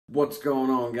What's going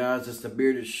on, guys? It's the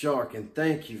Bearded Shark, and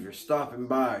thank you for stopping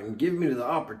by and giving me the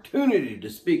opportunity to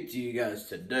speak to you guys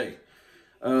today.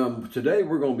 Today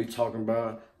we're going to be talking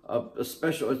about a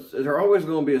special. They're always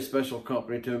going to be a special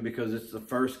company to me because it's the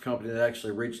first company that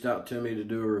actually reached out to me to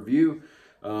do a review.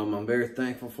 I'm very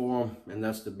thankful for them, and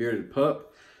that's the Bearded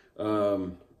Pup.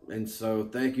 And so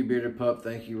thank you, Bearded Pup.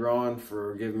 Thank you, Ron,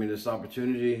 for giving me this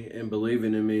opportunity and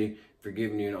believing in me for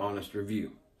giving you an honest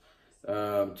review.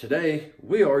 Today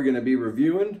we are going to be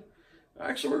reviewing,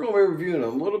 we're going to be reviewing a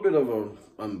little bit of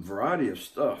a variety of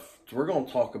stuff. So we're going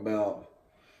to talk about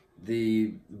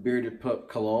the Bearded Pup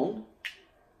cologne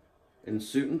and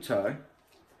suit and tie.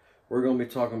 We're going to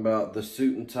be talking about the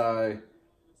suit and tie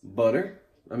balm,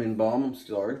 I'm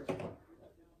sorry.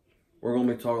 We're going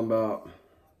to be talking about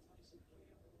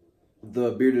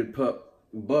the Bearded Pup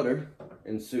butter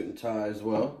and suit and tie as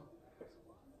well.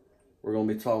 We're going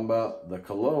to be talking about the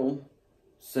cologne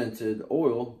scented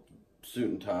oil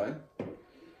suit and tie.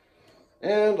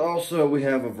 And also we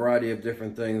have a variety of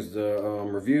different things to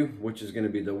review, which is going to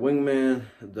be the Wingman,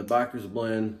 the Biker's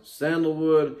Blend,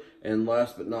 Sandalwood, and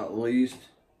last but not least,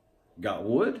 Got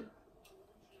Wood.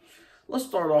 Let's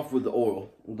start off with the oil.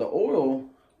 The oil,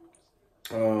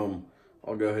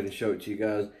 I'll go ahead and show it to you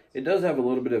guys. It does have a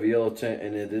little bit of yellow tint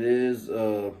in it. It is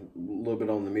a little bit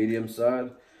on the medium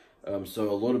side.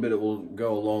 So a little bit, it will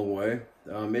go a long way.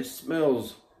 It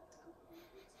smells,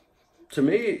 to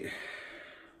me,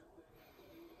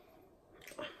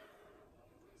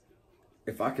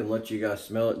 if I can let you guys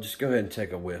smell it, just go ahead and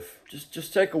take a whiff.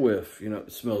 Just take a whiff. You know,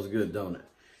 it smells good, don't it?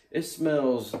 It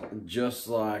smells just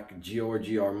like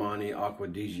Giorgio Armani Acqua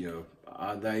di Gio.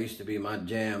 That used to be my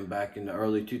jam back in the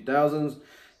early 2000s.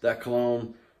 That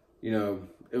cologne, you know,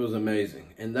 it was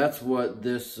amazing. And that's what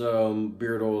this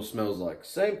beard oil smells like.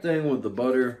 Same thing with the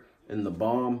butter and the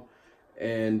balm.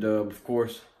 And of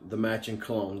course, the matching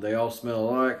cologne. They all smell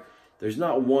alike. There's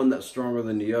not one that's stronger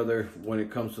than the other when it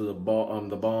comes to the balm,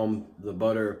 the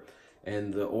butter,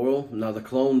 and the oil. Now the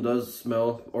cologne does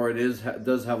smell, or does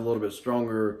have a little bit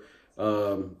stronger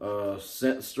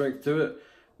scent strength to it.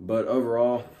 But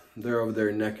overall, they're over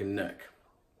there neck and neck.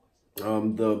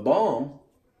 The balm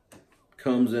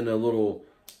comes in a little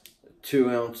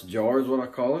 2-ounce jar is what I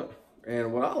call it.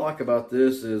 And what I like about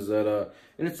this is that,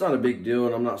 and it's not a big deal,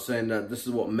 and I'm not saying that this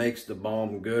is what makes the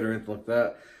balm good or anything like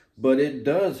that, but it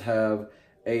does have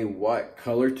a white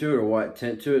color to it, or white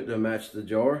tint to it to match the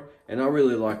jar, and I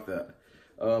really like that.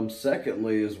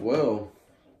 Secondly as well,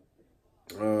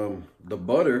 the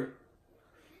butter,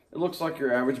 it looks like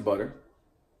your average butter.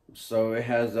 So it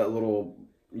has that little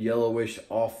yellowish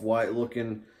off-white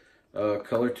looking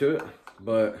color to it,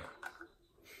 but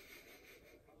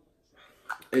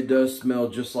it does smell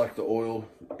just like the oil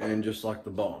and just like the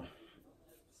balm.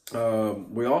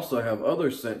 We also have other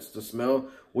scents to smell,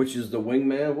 which is the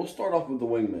Wingman. We'll start off with the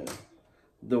Wingman.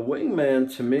 The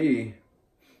Wingman, to me,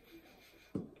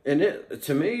 and it's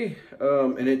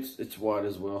white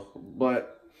as well,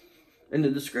 but in the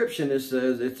description it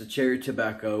says it's a cherry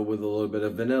tobacco with a little bit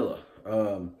of vanilla.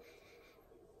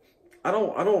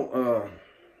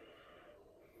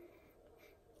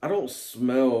 I don't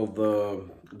smell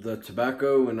the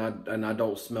tobacco, and I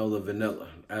don't smell the vanilla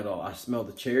at all. I smell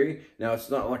the cherry. Now it's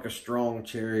not like a strong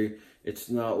cherry. It's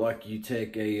not like you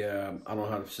take a I don't know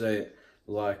how to say it,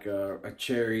 like a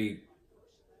cherry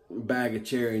bag of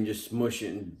cherry and just smush it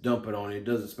and dump it on it. It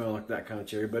doesn't smell like that kind of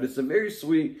cherry, but it's a very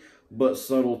sweet but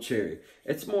subtle cherry.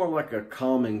 It's more like a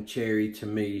calming cherry to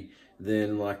me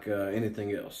than like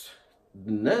anything else.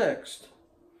 Next,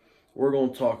 we're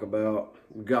going to talk about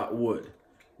Got Wood.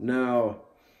 Now,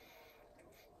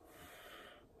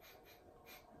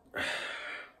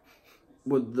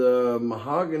 with the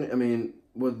mahogany,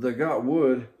 with the Got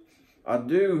Wood, I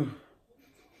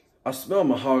smell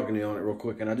mahogany on it real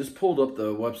quick, and I just pulled up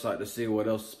the website to see what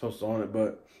else is supposed on it,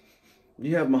 but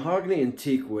you have mahogany and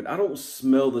teak wood. I don't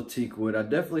smell the teak wood. I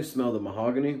definitely smell the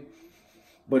mahogany,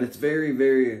 but it's very,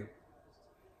 very,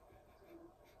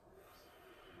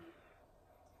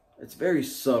 it's very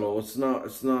subtle. It's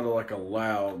not like a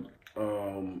loud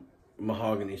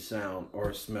mahogany sound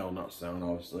or smell, not sound,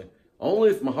 obviously. Only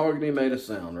if mahogany made a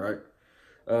sound, right?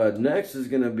 Next is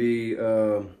going to be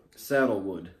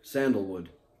sandalwood.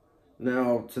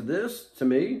 Now, to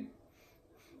me,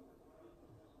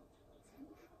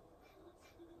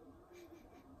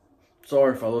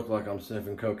 sorry if I look like I'm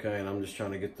sniffing cocaine. I'm just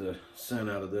trying to get the scent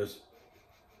out of this.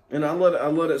 And I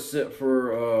let it sit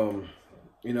for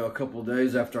you know, a couple of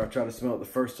days after I tried to smell it the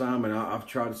first time, and I've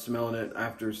tried smelling it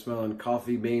after smelling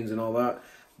coffee beans and all that.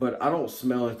 but I don't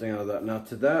smell anything out of that. Now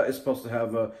to that, it's supposed to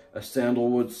have a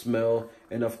sandalwood smell,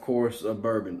 and of course a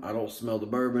bourbon. I don't smell the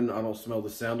bourbon, I don't smell the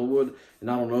sandalwood,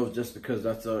 and I don't know if just because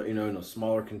that's a, you know, in a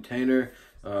smaller container.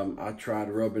 I tried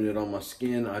rubbing it on my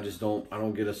skin. I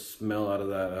don't get a smell out of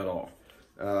that at all.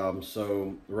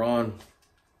 So Ron,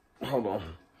 hold on.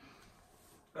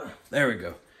 There we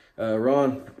go.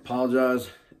 Ron, apologize.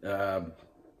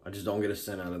 I just don't get a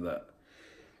scent out of that.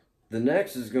 The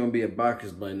next is going to be a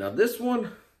Biker's Blend. Now this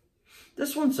one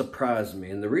surprised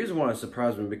me, and the reason why it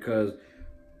surprised me because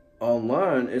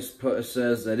online it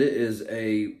says that it is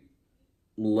a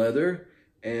leather,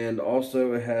 and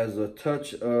also it has a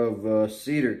touch of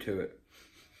cedar to it.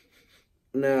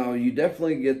 Now you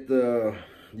definitely get the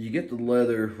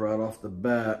leather right off the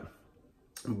bat,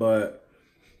 but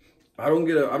I don't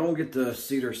get the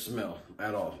cedar smell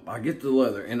at all. I get the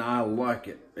leather, and I like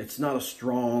it. It's not a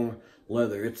strong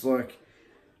leather. It's like,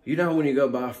 you know, when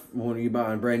you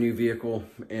buy a brand new vehicle,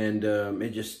 and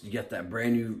you get that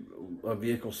brand new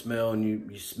vehicle smell, and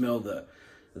you smell the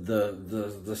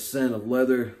scent of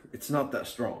leather. It's not that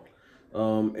strong.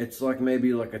 It's like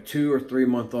maybe like a 2 or 3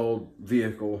 month old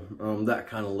vehicle. That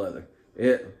kind of leather.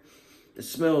 It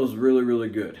smells really, really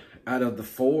good. Out of the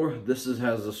 4, this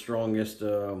has the strongest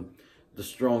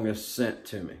scent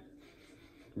to me.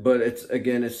 But it's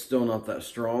still not that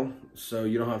strong, so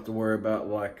you don't have to worry about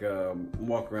like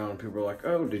walk around and people are like,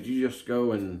 oh, did you just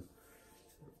go and,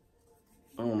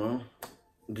 I don't know,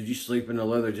 did you sleep in a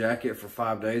leather jacket for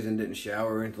 5 days and didn't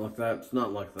shower or anything like that? It's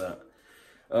not like that.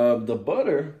 The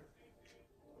butter,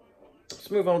 let's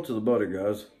move on to the butter,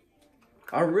 guys.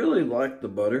 I really like the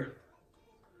butter.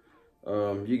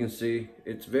 You can see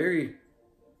it's very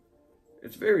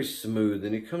smooth,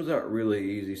 and it comes out really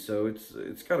easy. So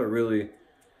it's got a really,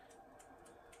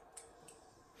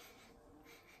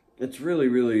 it's really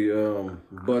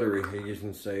buttery. You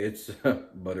can say it's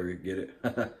buttery. Get it?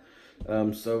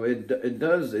 So it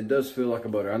does feel like a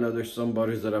butter. I know there's some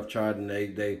butters that I've tried, and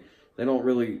they don't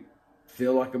really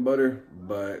feel like a butter,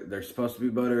 but they're supposed to be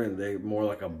butter, and they're more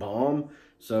like a balm.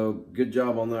 So good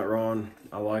job on that, Ron.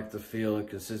 I like the feel and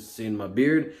consistency in my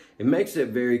beard. It makes it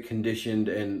very conditioned,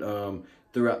 and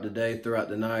throughout the day, throughout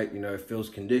the night, you know, it feels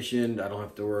conditioned. I don't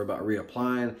have to worry about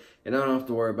reapplying, and I don't have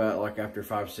to worry about like after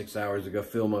 5-6 hours to go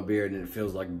feel my beard and it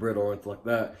feels like brittle or anything like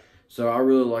that. So I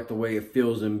really like the way it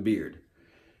feels in beard.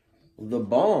 The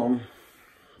balm,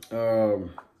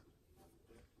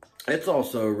 it's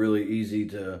also really easy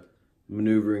to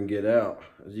maneuver and get out.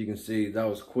 As you can see, that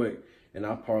was quick, and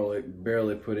I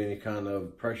barely put any kind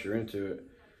of pressure into it,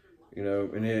 you know,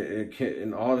 and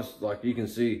and honest, like you can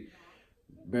see,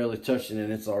 barely touching it,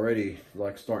 and it's already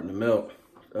like starting to melt.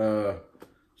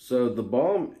 So the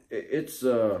balm, it's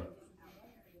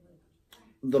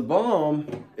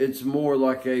more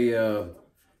like a,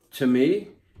 to me,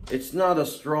 it's not a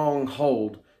strong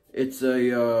hold. It's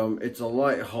a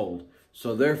light hold.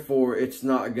 So therefore, it's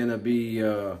not gonna be,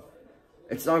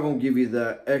 it's not gonna give you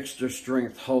that extra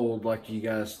strength hold like you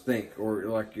guys think, or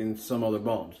like in some other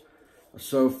balms.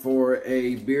 So for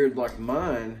a beard like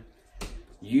mine,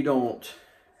 you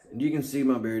can see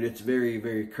my beard. It's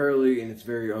very curly, and it's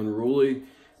very unruly.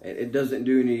 It doesn't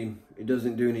do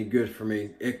any good for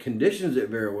me. It conditions it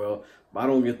very well, but I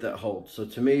don't get that hold. So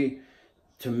to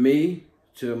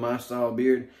my style of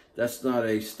beard, that's not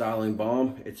a styling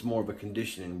balm. It's more of a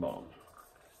conditioning balm.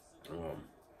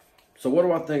 So what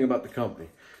do I think about the company?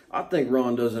 I think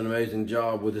Ron does an amazing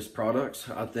job with his products.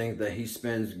 I think that he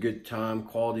spends good time,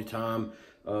 quality time,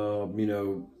 you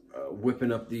know,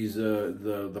 whipping up these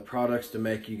the products to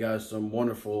make you guys some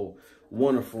wonderful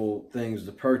things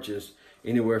to purchase,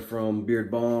 anywhere from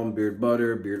beard balm, beard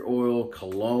butter, beard oil,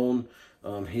 cologne.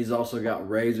 He's also got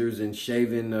razors and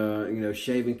shaving you know,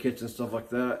 shaving kits and stuff like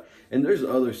that, and there's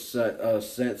other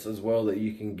scents as well that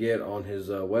you can get on his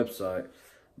website.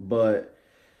 But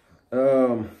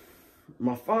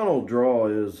my final draw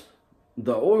is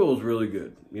the oil is really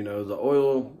good. You know, the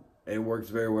oil, it works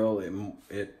very well.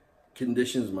 It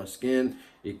conditions my skin.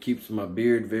 It keeps my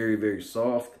beard very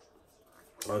soft.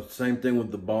 Same thing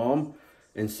with the balm,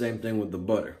 and same thing with the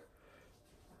butter.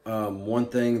 One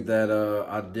thing that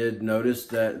I did notice,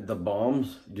 that the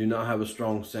balms do not have a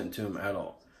strong scent to them at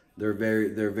all. They're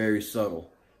very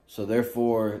subtle. So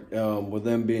therefore, with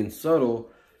them being subtle,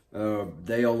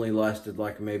 they only lasted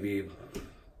like, maybe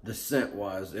the scent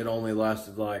wise, it only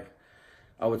lasted like,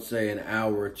 I would say, an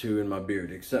hour or 2 in my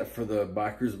beard, except for the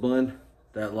Biker's Blend.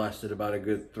 That lasted about a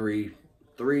good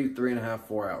 3.5,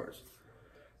 4 hours.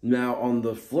 Now on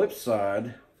the flip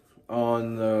side,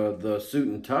 on the suit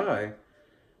and tie,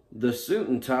 the suit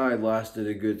and tie lasted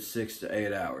a good 6 to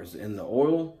 8 hours. In the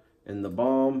oil, in the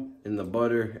balm, in the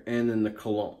butter, and in the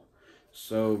cologne.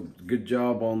 So good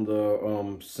job on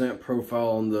the scent profile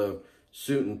on the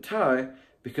suit and tie,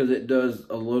 because it does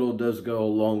go a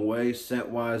long way scent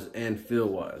wise and feel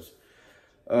wise.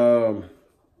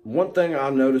 One thing I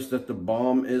noticed that the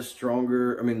balm is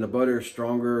stronger. I mean, the butter is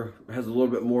stronger, has a little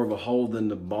bit more of a hold than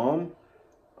the balm.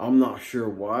 I'm not sure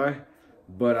why,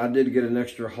 but I did get an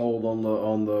extra hold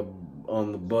on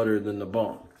the butter than the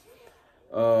balm.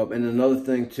 And another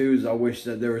thing too is I wish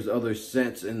that there was other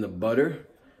scents in the butter.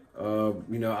 You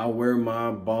know, I wear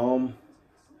my balm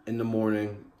in the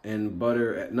morning and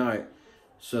butter at night,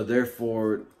 so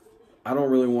therefore I don't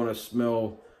really want to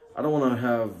smell, I don't want to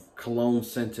have cologne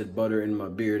scented butter in my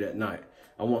beard at night.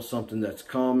 I want something that's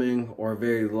calming or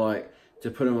very light to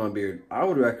put in my beard. I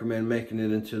would recommend making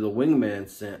it into the wingman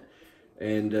scent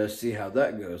and see how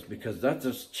that goes, because that's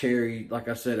a cherry, like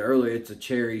I said earlier, it's a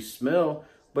cherry smell,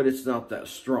 but it's not that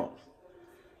strong.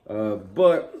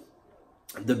 But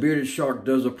the Bearded Shark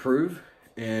does approve,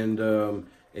 and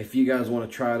if you guys want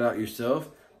to try it out yourself,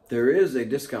 there is a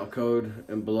discount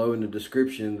code below in the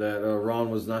description that Ron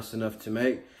was nice enough to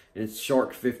make, and it's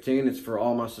Shark15. It's for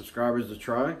all my subscribers to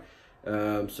try.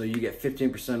 So you get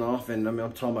 15% off, and I mean,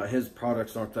 I'm talking about his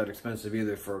products aren't that expensive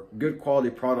either. For a good quality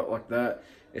product like that,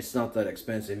 it's not that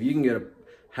expensive. You can get a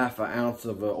half an ounce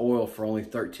of oil for only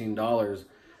 $13,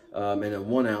 and a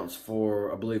 1 ounce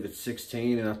for, I believe it's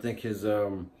 16, and I think his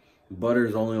butter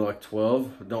is only like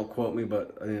 12. Don't quote me,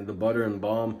 but I mean, the butter and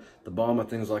the balm I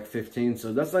think is like 15.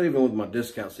 So that's not even with my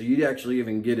discount. So you'd actually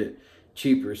even get it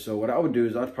cheaper. So what I would do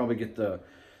is I'd probably get the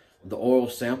oil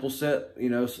sample set, you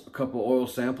know, a couple oil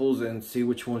samples, and see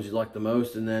which ones you like the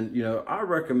most. And then, you know, I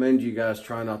recommend you guys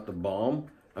trying out the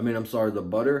the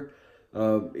butter.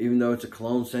 Even though it's a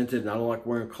cologne scented, and I don't like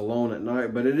wearing cologne at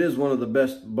night, but it is one of the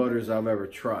best butters I've ever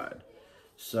tried.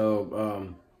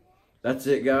 So that's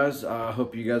it, guys. I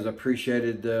hope you guys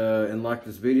appreciated and liked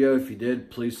this video. If you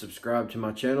did, please subscribe to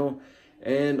my channel,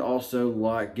 and also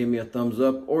give me a thumbs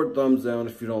up or thumbs down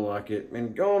if you don't like it,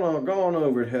 and go on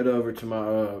over and head over to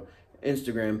my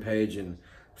Instagram page and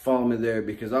follow me there,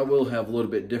 because I will have a little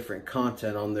bit different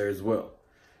content on there as well.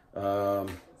 I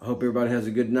hope everybody has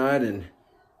a good night, and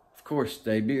of course,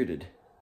 stay bearded.